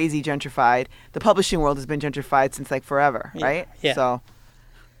crazy gentrified, the publishing world has been gentrified since forever, right? Yeah. So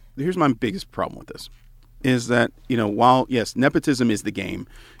Here's my biggest problem with this, is that, while, yes, nepotism is the game,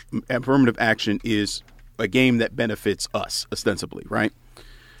 affirmative action is a game that benefits us, ostensibly, right?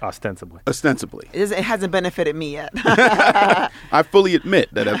 Ostensibly. it hasn't benefited me yet. I fully admit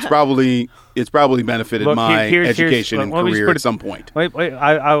that it's probably benefited my education and career at some point. Wait,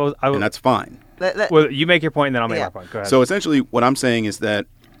 and that's fine. Well, you make your point, and then I'll make my point. Go ahead. So essentially what I'm saying is that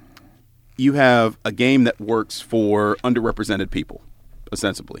you have a game that works for underrepresented people,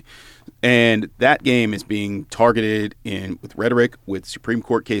 ostensibly. And that game is being targeted with rhetoric, with Supreme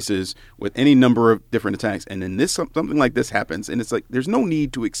Court cases, with any number of different attacks. And then something like this happens, and it's like there's no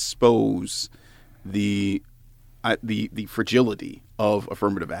need to expose the fragility of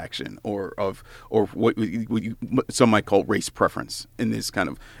affirmative action or what some might call race preference in this kind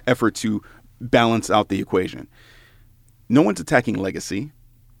of effort to balance out the equation. No one's attacking legacy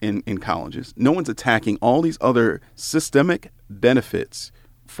in colleges. No one's attacking all these other systemic benefits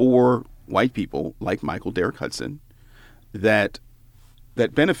for white people like Michael Derrick Hudson that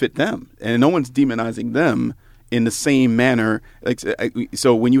benefit them, and no one's demonizing them in the same manner.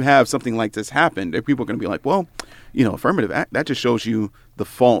 So when you have something like this happen, people are going to be like, well, affirmative act, that just shows you the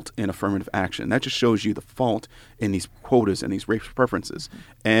fault in affirmative action. That just shows you the fault in these quotas and these race preferences.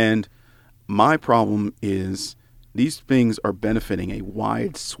 And my problem is these things are benefiting a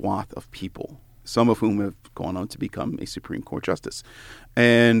wide swath of people, some of whom have gone on to become a Supreme Court justice.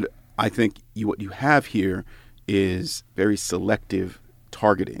 And I think what you have here is very selective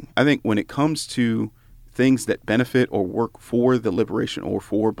targeting. I think when it comes to things that benefit or work for the liberation or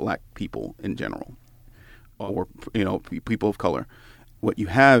for black people in general, or people of color, what you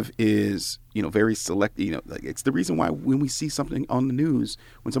have is very selective. It's the reason why when we see something on the news,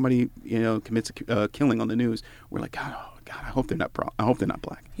 when somebody commits a killing on the news, we're like, God, I hope they're not I hope they're not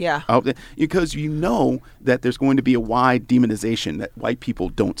black. Yeah. Because that there's going to be a wide demonization that white people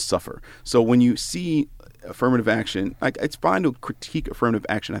don't suffer. So when you see affirmative action, it's fine to critique affirmative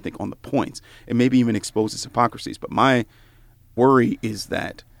action, I think, on the points, and maybe even expose its hypocrisies. But my worry is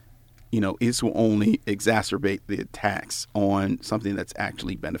that this will only exacerbate the attacks on something that's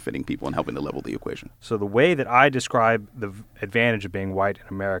actually benefiting people and helping to level the equation. So the way that I describe the advantage of being white in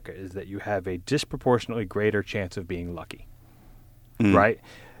America is that you have a disproportionately greater chance of being lucky, right?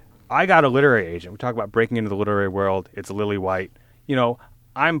 I got a literary agent. We talk about breaking into the literary world. It's Lily White.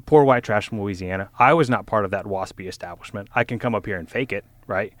 I'm poor white trash from Louisiana. I was not part of that WASPy establishment. I can come up here and fake it,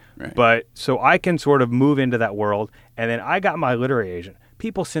 right? But so I can sort of move into that world, and then I got my literary agent.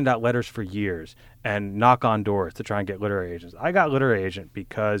 People send out letters for years and knock on doors to try and get literary agents. I got literary agent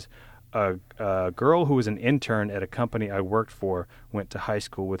because a girl who was an intern at a company I worked for went to high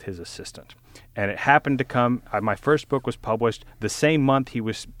school with his assistant. And it happened to come, my first book was published the same month he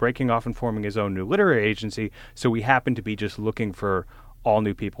was breaking off and forming his own new literary agency, so we happened to be just looking for all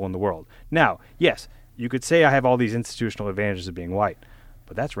new people in the world. Now, yes, you could say I have all these institutional advantages of being white,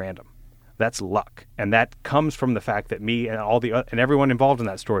 but that's random. That's luck, and that comes from the fact that me and and everyone involved in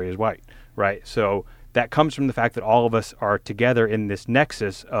that story is white, right? So that comes from the fact that all of us are together in this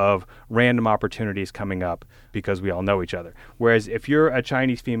nexus of random opportunities coming up because we all know each other. Whereas if you're a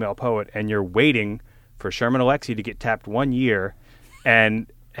Chinese female poet and you're waiting for Sherman Alexie to get tapped 1 year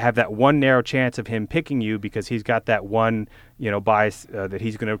and have that one narrow chance of him picking you because he's got that one, bias that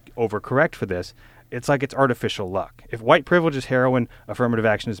he's going to overcorrect for this, it's like it's artificial luck. If white privilege is heroin, affirmative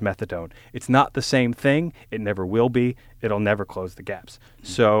action is methadone. It's not the same thing. It never will be. It'll never close the gaps.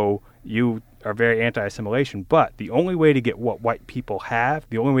 So you are very anti-assimilation, but the only way to get what white people have,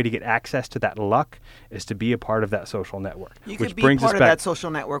 the only way to get access to that luck is to be a part of that social network. You can be part of that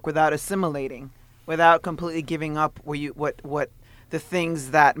social network without assimilating, without completely giving up what the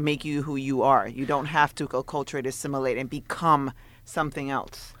things that make you who you are. You don't have to acculturate, assimilate, and become something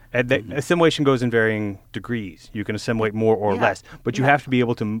else. And assimilation goes in varying degrees. You can assimilate more or less, but you have to be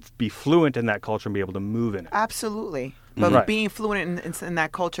able to be fluent in that culture and be able to move in it. Absolutely. But being fluent in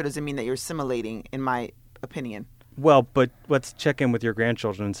that culture doesn't mean that you're assimilating, in my opinion. Well, but let's check in with your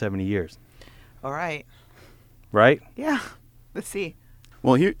grandchildren in 70 years. All right. Right? Yeah. Let's see.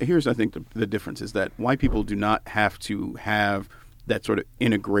 Well, here's I think the difference is that white people do not have to have that sort of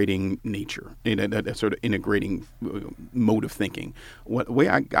integrating nature, that sort of integrating mode of thinking. The way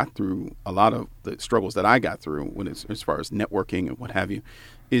I got through a lot of the struggles that I got through as far as networking and what have you,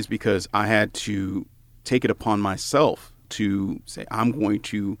 is because I had to take it upon myself to say, I'm going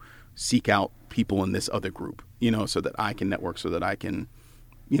to seek out people in this other group, so that I can network, so that I can,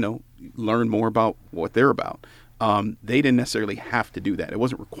 learn more about what they're about. They didn't necessarily have to do that. It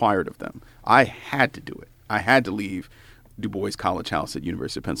wasn't required of them. I had to do it. I had to leave Du Bois College House at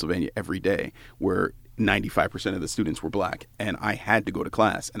University of Pennsylvania every day, where 95% of the students were black, and I had to go to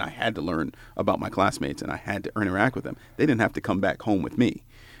class, and I had to learn about my classmates, and I had to interact with them. They didn't have to come back home with me.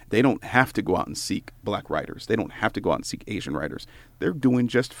 They don't have to go out and seek black writers. They don't have to go out and seek Asian writers. They're doing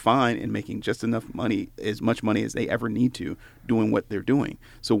just fine and making just enough money, as much money as they ever need to, doing what they're doing.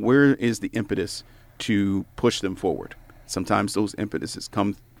 So where is the impetus to push them forward? Sometimes those impetuses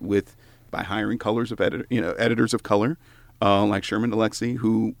come by hiring editors of color, like Sherman Alexie,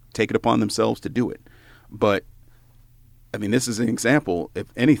 who take it upon themselves to do it. But, I mean, this is an example, if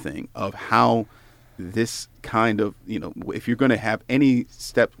anything, of how this kind of, if you're going to have any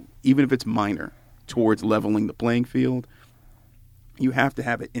step, even if it's minor, towards leveling the playing field, you have to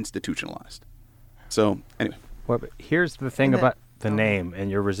have it institutionalized. So, anyway. Well, but here's the thing about the name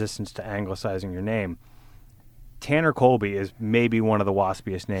and your resistance to anglicizing your name. Tanner Colby is maybe one of the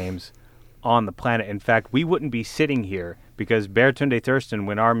waspiest names on the planet. In fact, we wouldn't be sitting here because Baratunde Thurston,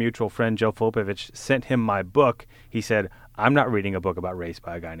 when our mutual friend Joe Filipovich sent him my book, he said, I'm not reading a book about race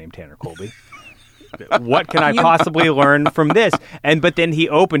by a guy named Tanner Colby. What can I possibly learn from this? But then he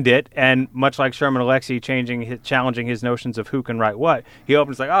opened it, and much like Sherman Alexie challenging his notions of who can write what, he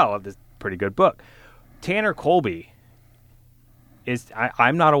opens like, oh, this is a pretty good book. Tanner Colby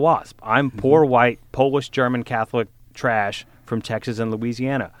I'm not a WASP. I'm poor white, Polish, German, Catholic trash from Texas and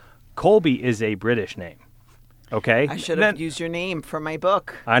Louisiana. Colby is a British name. Okay? I should have used your name for my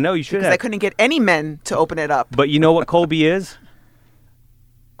book. I know you should have. Because I couldn't get any men to open it up. But you know what Colby is?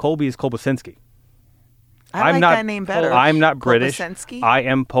 Colby is Kolbosinski. I like that name better. I'm not British. Kolbosinski? I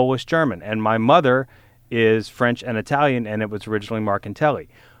am Polish-German. And my mother is French and Italian, and it was originally Marcantelli.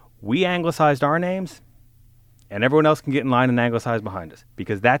 We anglicized our names, and everyone else can get in line and anglicize behind us,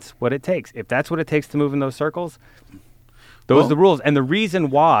 because that's what it takes. If that's what it takes to move in those circles, those are the rules. And the reason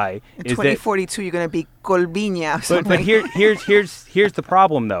why in is 2042 you're going to be Colbinia or something. But here's the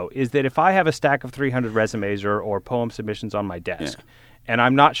problem, though, is that if I have a stack of 300 resumes or poem submissions on my desk, and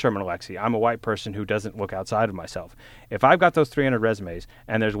I'm not Sherman Alexie, I'm a white person who doesn't look outside of myself. If I've got those 300 resumes,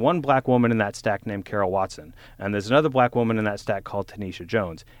 and there's one black woman in that stack named Carol Watson, and there's another black woman in that stack called Tanisha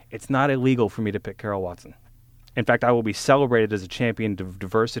Jones, it's not illegal for me to pick Carol Watson. In fact, I will be celebrated as a champion of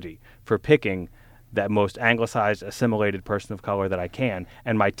diversity for picking that most anglicized, assimilated person of color that I can,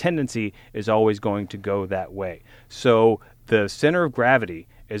 and my tendency is always going to go that way. So the center of gravity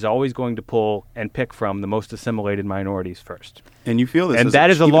is always going to pull and pick from the most assimilated minorities first. And you feel this, and that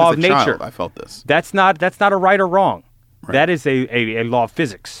is a law of nature. Child, I felt this. That's not a right or wrong. Right. That is a law of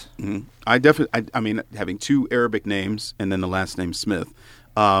physics. Mm-hmm. I mean, having two Arabic names and then the last name Smith,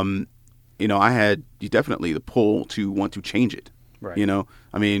 I had definitely the pull to want to change it. Right.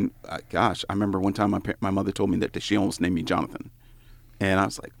 I mean, I remember one time my mother told me that she almost named me Jonathan. And I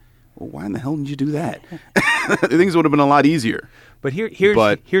was like, well, why in the hell did you do that? Things would have been a lot easier. But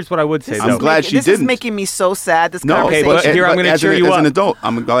here's what I would say. I'm glad she didn't. This is making me so sad, this conversation. Okay, but here I'm going to cheer you up. As an adult,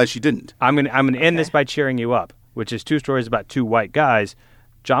 I'm glad she didn't. I'm going to end this by cheering you up, which is two stories about two white guys,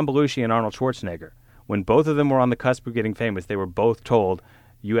 John Belushi and Arnold Schwarzenegger. When both of them were on the cusp of getting famous, they were both told,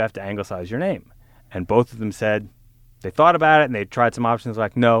 you have to anglicize your name. And both of them said, they thought about it and they tried some options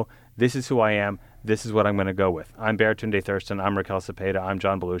like, no, this is who I am. This is what I'm going to go with. I'm Baratunde Thurston. I'm Raquel Cepeda. I'm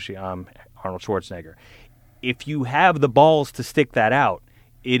John Belushi. I'm Arnold Schwarzenegger. If you have the balls to stick that out,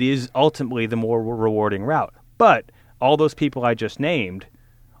 it is ultimately the more rewarding route. But all those people I just named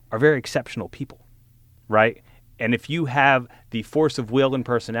are very exceptional people, right? And if you have the force of will and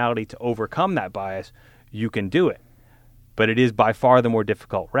personality to overcome that bias, you can do it. But it is by far the more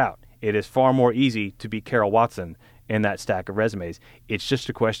difficult route. It is far more easy to be Carol Watson in that stack of resumes. It's just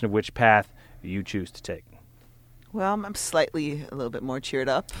a question of which path you choose to take. Well, I'm slightly a little bit more cheered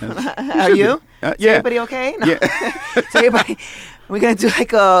up. Are you? Is everybody okay? No. Yeah. Is everybody? We're gonna do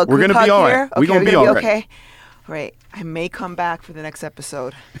like a We're gonna be all right. Okay, we're gonna be all right. Okay. All right. I may come back for the next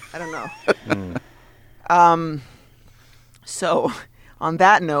episode. I don't know. So, on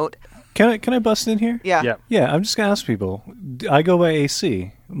that note, can I bust in here? Yeah. Yeah. I'm just gonna ask people. I go by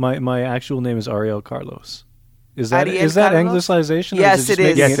AC. My actual name is Ariel Carlos. Is that anglicization? Yes, or it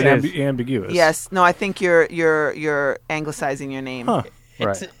is. Yes, it is ambiguous. Yes. No, I think you're anglicizing your name. Huh.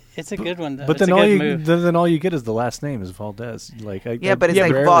 Right. It's a good one, though. But then all you get is the last name is Valdez. Like but it's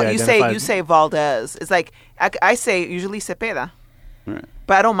like you say Valdez. It's like I say usually Cepeda, right.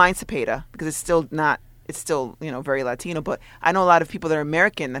 But I don't mind Cepeda because it's still very Latino. But I know a lot of people that are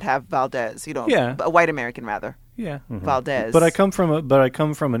American that have Valdez. A white American rather. Yeah, Valdez. But I come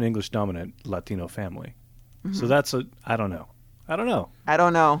from an English dominant Latino family, so that's I don't know. I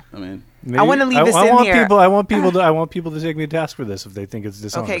mean, maybe, I want to leave this in here. I want people to take me to task for this if they think it's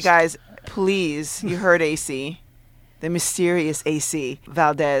dishonest. Okay, guys, please, you heard AC, the mysterious AC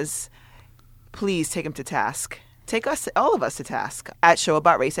Valdez. Please take him to task. Take all of us to task at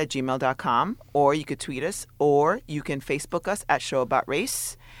showaboutrace@gmail.com, or you could tweet us, or you can Facebook us at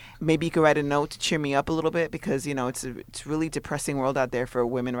showaboutrace. Maybe you could write a note to cheer me up a little bit because, it's a really depressing world out there for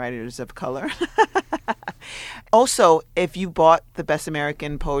women writers of color. Also, if you bought the Best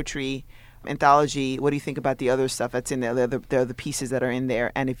American Poetry anthology, what do you think about the other stuff that's in there? They're the pieces that are in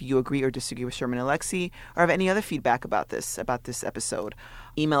there. And if you agree or disagree with Sherman Alexie or have any other feedback about this episode,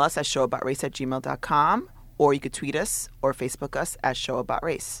 email us at showaboutrace@gmail.com, or you could tweet us or Facebook us at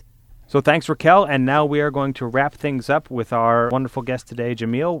showaboutrace. So thanks, Raquel. And now we are going to wrap things up with our wonderful guest today,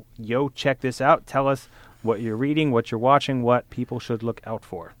 Jamil. Check this out. Tell us what you're reading, what you're watching, what people should look out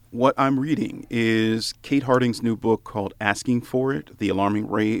for. What I'm reading is Kate Harding's new book called Asking for It, The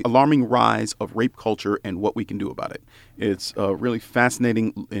Alarming Rise of Rape Culture and What We Can Do About It. It's a really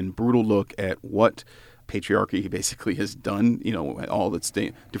fascinating and brutal look at what patriarchy basically has done, all its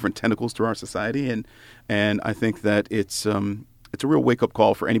different tentacles to our society. And I think that it's a real wake-up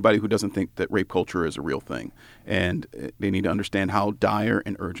call for anybody who doesn't think that rape culture is a real thing. And they need to understand how dire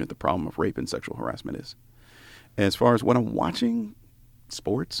and urgent the problem of rape and sexual harassment is. As far as what I'm watching,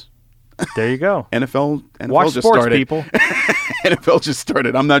 sports. There you go. NFL Watch just sports, started. People. NFL just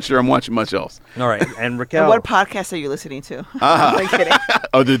started. I'm not sure I'm watching much else. All right. And Raquel. And what podcast are you listening to? I'm kidding.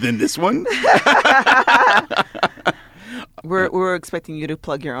 Other than this one? We're expecting you to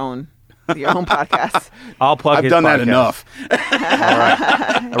plug your own podcast. I'll plug I've his done podcast. that enough.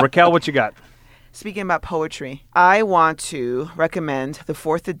 All right. Raquel, what you got? Speaking about poetry, I want to recommend the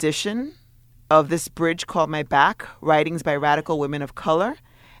 4th edition of this bridge called My Back, Writings by Radical Women of Color.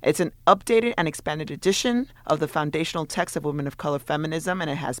 It's an updated and expanded edition of the foundational text of women of color feminism, and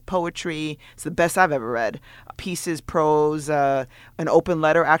it has poetry. It's the best I've ever read. Pieces, prose, an open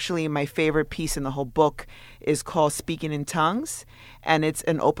letter. Actually, my favorite piece in the whole book is called Speaking in Tongues, and it's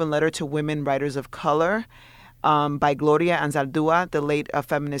an open letter to women writers of color by Gloria Anzaldúa, the late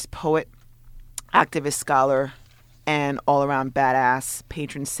feminist poet, activist, scholar, and all-around badass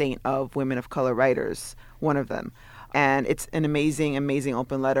patron saint of women of color writers, one of them. And it's an amazing, amazing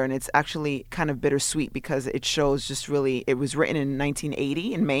open letter, and it's actually kind of bittersweet because it shows just really, it was written in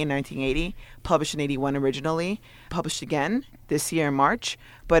 1980, in May 1980, published in 81 originally, published again this year in March,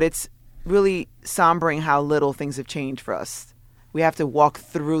 but it's really sombering how little things have changed for us. We have to walk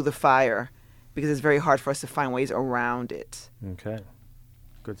through the fire because it's very hard for us to find ways around it. Okay.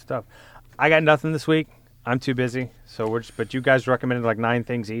 Good stuff. I got nothing this week. I'm too busy, but you guys recommended like 9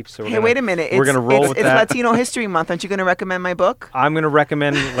 things each. So wait a minute. We're going to roll with that. It's Latino History Month. Aren't you going to recommend my book? I'm going to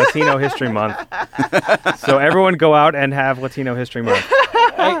recommend Latino History Month. So everyone go out and have Latino History Month.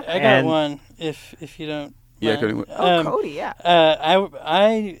 I got one, if you don't. Yeah, Cody, yeah.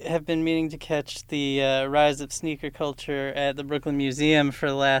 I have been meaning to catch the rise of sneaker culture at the Brooklyn Museum for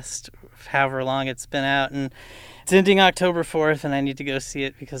the last however long it's been out, and it's ending October 4th, and I need to go see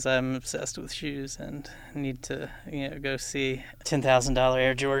it because I'm obsessed with shoes and need to, go see $10,000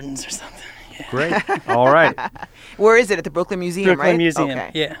 Air Jordans or something. Yeah. Great. All right. Where is it? At the Brooklyn Museum, right? Brooklyn Museum, okay.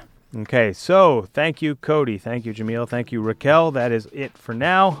 Yeah. Okay, so thank you, Cody. Thank you, Jamil. Thank you, Raquel. That is it for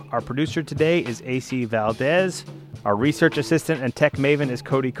now. Our producer today is AC Valdez. Our research assistant and tech maven is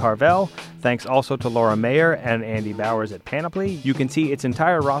Cody Carvel. Thanks also to Laura Mayer and Andy Bowers at Panoply. You can see its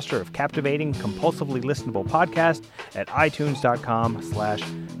entire roster of captivating, compulsively listenable podcasts at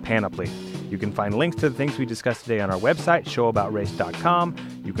itunes.com/panoply. You can find links to the things we discussed today on our website,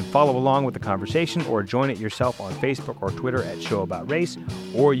 showaboutrace.com. You can follow along with the conversation or join it yourself on Facebook or Twitter at showaboutrace,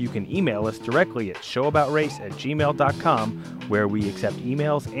 or you can email us directly at showaboutrace@gmail.com, where we accept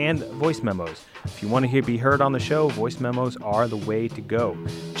emails and voice memos. If you want to be heard on the show, voice memos are the way to go.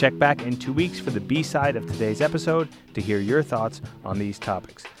 Check back in 2 weeks for the B-side of today's episode to hear your thoughts on these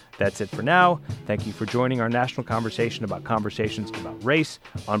topics. That's it for now. Thank you for joining our national conversation about conversations about race.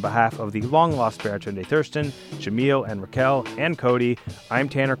 On behalf of the long-lost Baratunde Thurston, Jamil and Raquel and Cody, I'm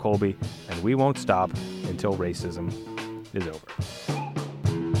Tanner Colby, and we won't stop until racism is over.